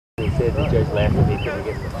did. The judge laughed at me because he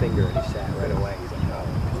gave him the finger and he sat right away. He's like, oh.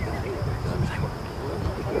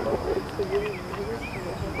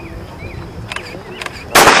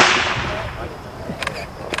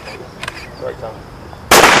 Sorry, Tom.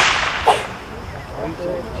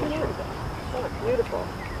 Beautiful.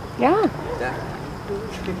 Yeah.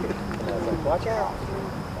 Watch out.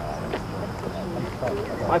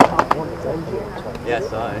 I popped one at one here.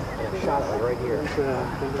 Yes, I shot it right here. She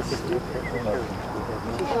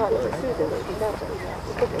shot it.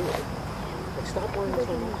 Stop wearing this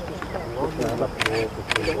one.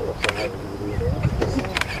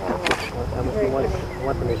 I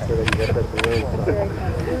want to make sure that you get that balloon.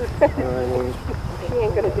 You know what I mean? She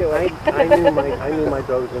ain't gonna do it. I knew my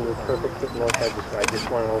dog was in the perfect fit mode. I just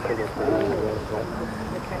want to open it for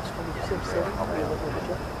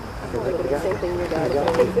the same thing your dad is.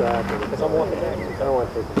 Because I'm walking back. I don't want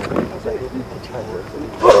to take it.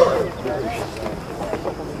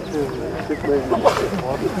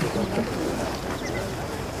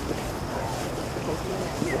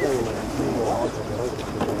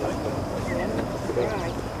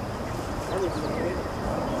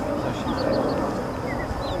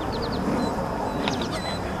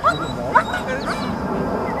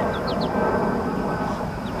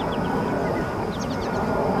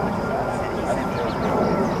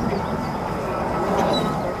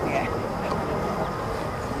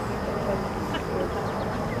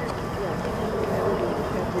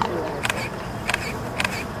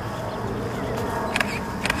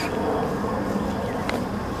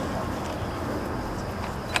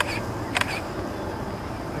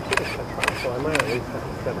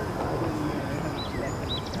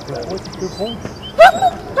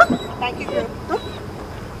 Thank you, group.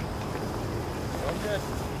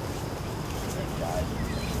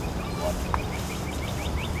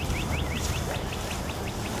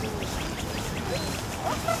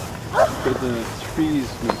 For the trees,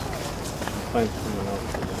 we find someone else.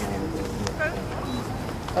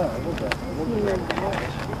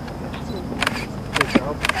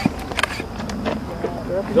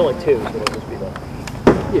 There's only two, so it'll just be the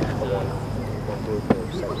one group or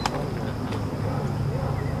second.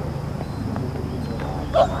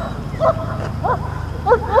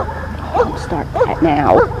 Don't start that now.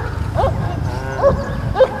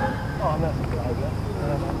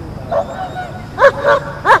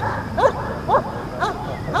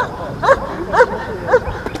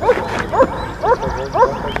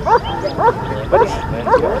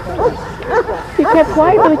 He kept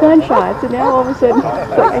quiet for the gunshots, and now all of a sudden, I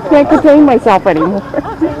can't contain myself anymore.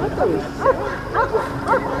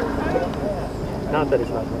 Not that it's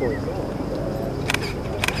not poison.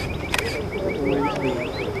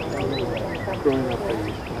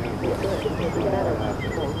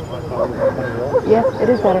 Yeah, it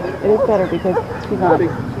is better. It is better because she's not.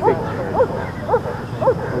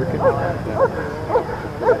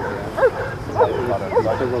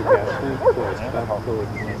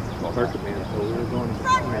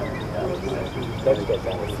 Doug's got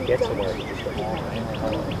that. When you get somewhere, you just go,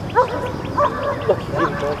 look, he's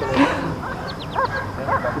even talking like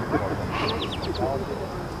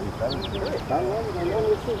when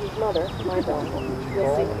you see his mother, my dog,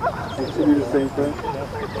 you'll see. You do the same thing?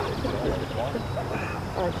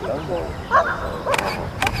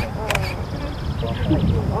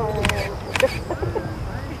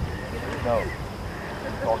 no.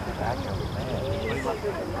 Talking back to him, man.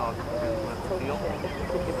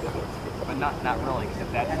 But not really,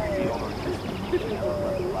 except that's the field or just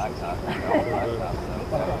blacktop.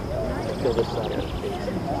 Kill this side of the face.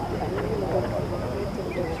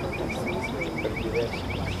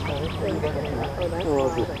 Oh,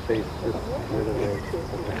 this face just where the way.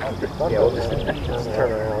 Yeah, we'll just turn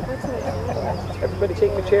around. Everybody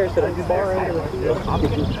take your chairs to the far end of the field.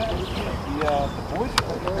 The boys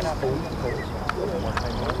are going out the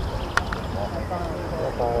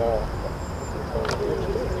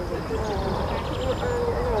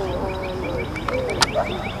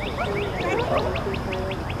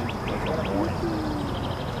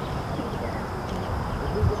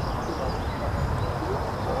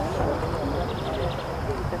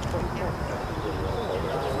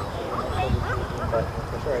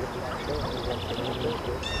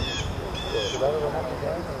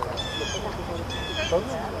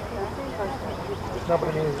It's not what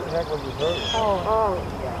I mean, it's exactly what you heard. Oh.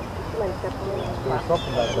 There was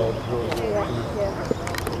something back there that was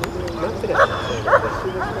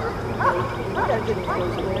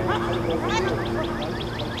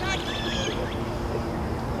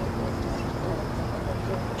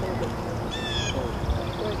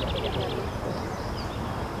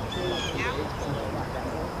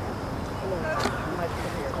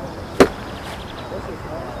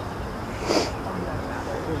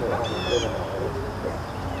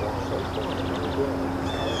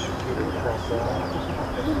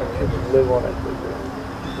live on it.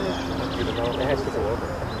 It has to go over.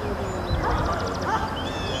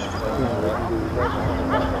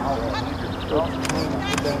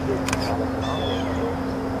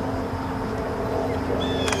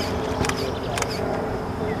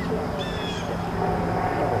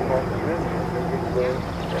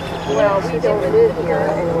 Well, she don't live here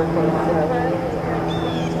anymore.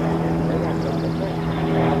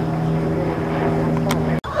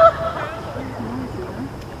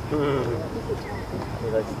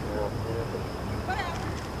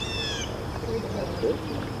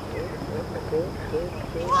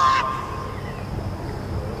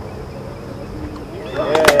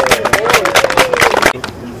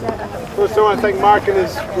 First, I want to thank Mark and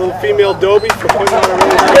his little female Dobie for putting on a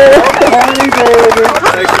really nice show.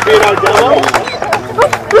 Thanks for being our demo.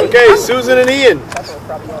 Okay, Susan and Ian.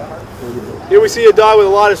 Here we see a dog with a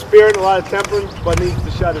lot of spirit and a lot of temperament, but needs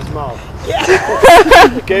to shut his mouth.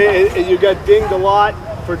 Okay, and you got dinged a lot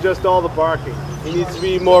for just all the barking. He needs to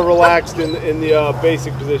be more relaxed in the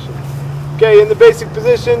basic position. Okay, in the basic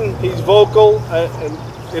position, he's vocal, and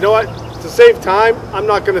you know what? To save time, I'm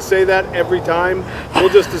not going to say that every time. We'll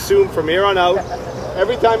just assume from here on out,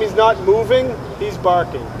 every time he's not moving, he's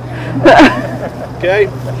barking. Okay?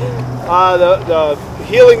 The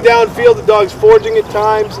heeling downfield, the dog's forging at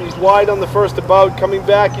times. He's wide on the first about. Coming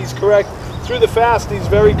back, he's correct. Through the fast, he's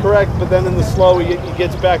very correct, but then in the slow, he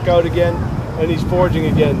gets back out again, and he's forging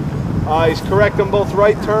again. He's correct on both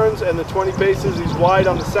right turns and the 20 paces. He's wide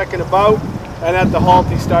on the second about, and at the halt,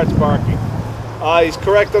 he starts barking. He's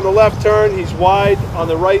correct on the left turn, he's wide on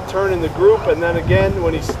the right turn in the group, and then again,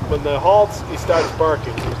 when the halts, he starts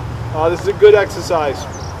barking. This is a good exercise.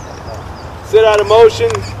 Sit out of motion,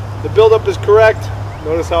 the buildup is correct.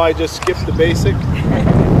 Notice how I just skipped the basic.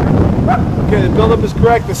 Okay, the buildup is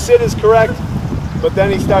correct, the sit is correct, but then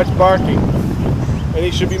he starts barking. And he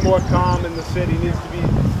should be more calm in the sit. He needs to be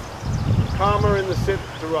calmer in the sit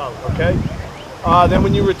throughout, okay? Then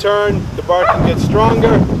when you return, the barking gets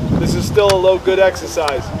stronger. This is still a low good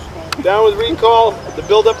exercise. Down with recall, the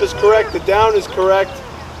buildup is correct, the down is correct.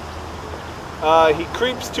 He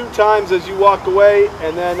creeps 2 times as you walk away,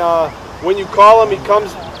 and then when you call him, he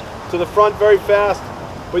comes to the front very fast,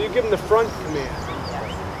 but you give him the front command.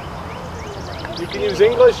 You can use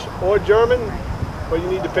English or German, but you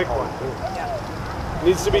need to pick one. It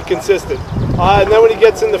needs to be consistent. And then when he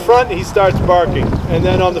gets in the front, he starts barking, and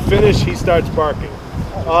then on the finish, he starts barking.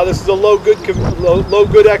 This is a low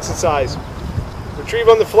good exercise. Retrieve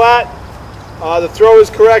on the flat. The throw is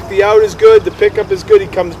correct. The out is good. The pickup is good. He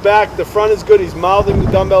comes back. The front is good. He's mouthing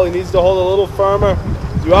the dumbbell. He needs to hold a little firmer.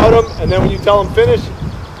 You out him, and then when you tell him finish,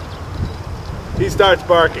 he starts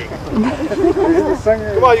barking.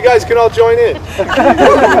 Come on, you guys can all join in. We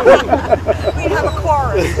have a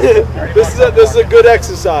chorus. This is a good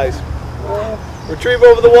exercise. Retrieve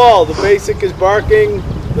over the wall. The basic is barking.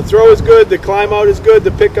 The throw is good, the climb out is good,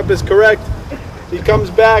 the pickup is correct. He comes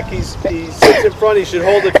back, he sits in front, he should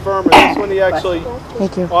hold it firmer. This one he actually,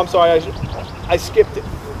 Thank you. oh I'm sorry, I skipped it.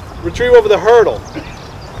 Retrieve over the hurdle.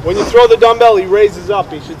 When you throw the dumbbell, he raises up,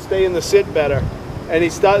 he should stay in the sit better. And he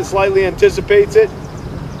slightly anticipates it.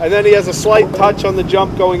 And then he has a slight touch on the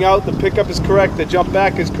jump going out, the pickup is correct, the jump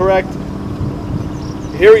back is correct.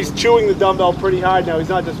 Here he's chewing the dumbbell pretty hard now, he's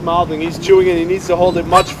not just mouthing, he's chewing it, he needs to hold it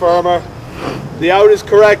much firmer. The out is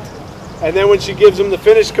correct, and then when she gives him the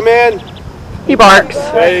finish command, He barks.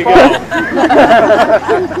 there you go.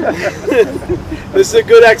 This is a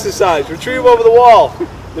good exercise. Retrieve over the wall.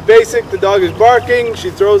 The basic, the dog is barking,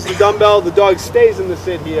 she throws the dumbbell, the dog stays in the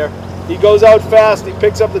sit here. He goes out fast, he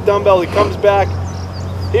picks up the dumbbell, he comes back.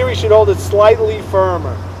 Here he should hold it slightly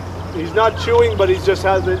firmer. He's not chewing, but he just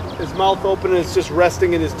has his mouth open and it's just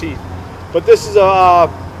resting in his teeth. But this is a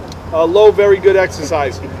low, very good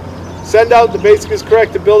exercise. Send out, the basic is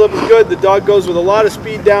correct, the buildup is good, the dog goes with a lot of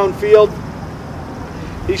speed downfield.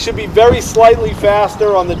 He should be very slightly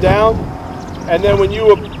faster on the down, and then when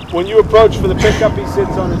you approach for the pickup, he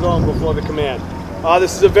sits on his own before the command.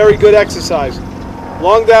 This is a very good exercise.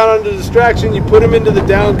 Long down under distraction, you put him into the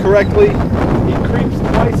down correctly, he creeps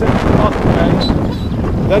twice off the bench,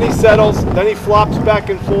 then he settles, then he flops back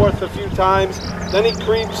and forth a few times, then he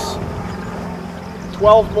creeps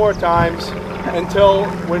 12 more times, until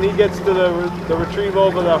when he gets to the retrieve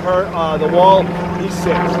over the wall, he sits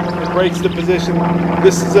and breaks the position.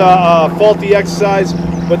 This is a faulty exercise,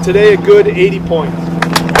 but today a good 80 points.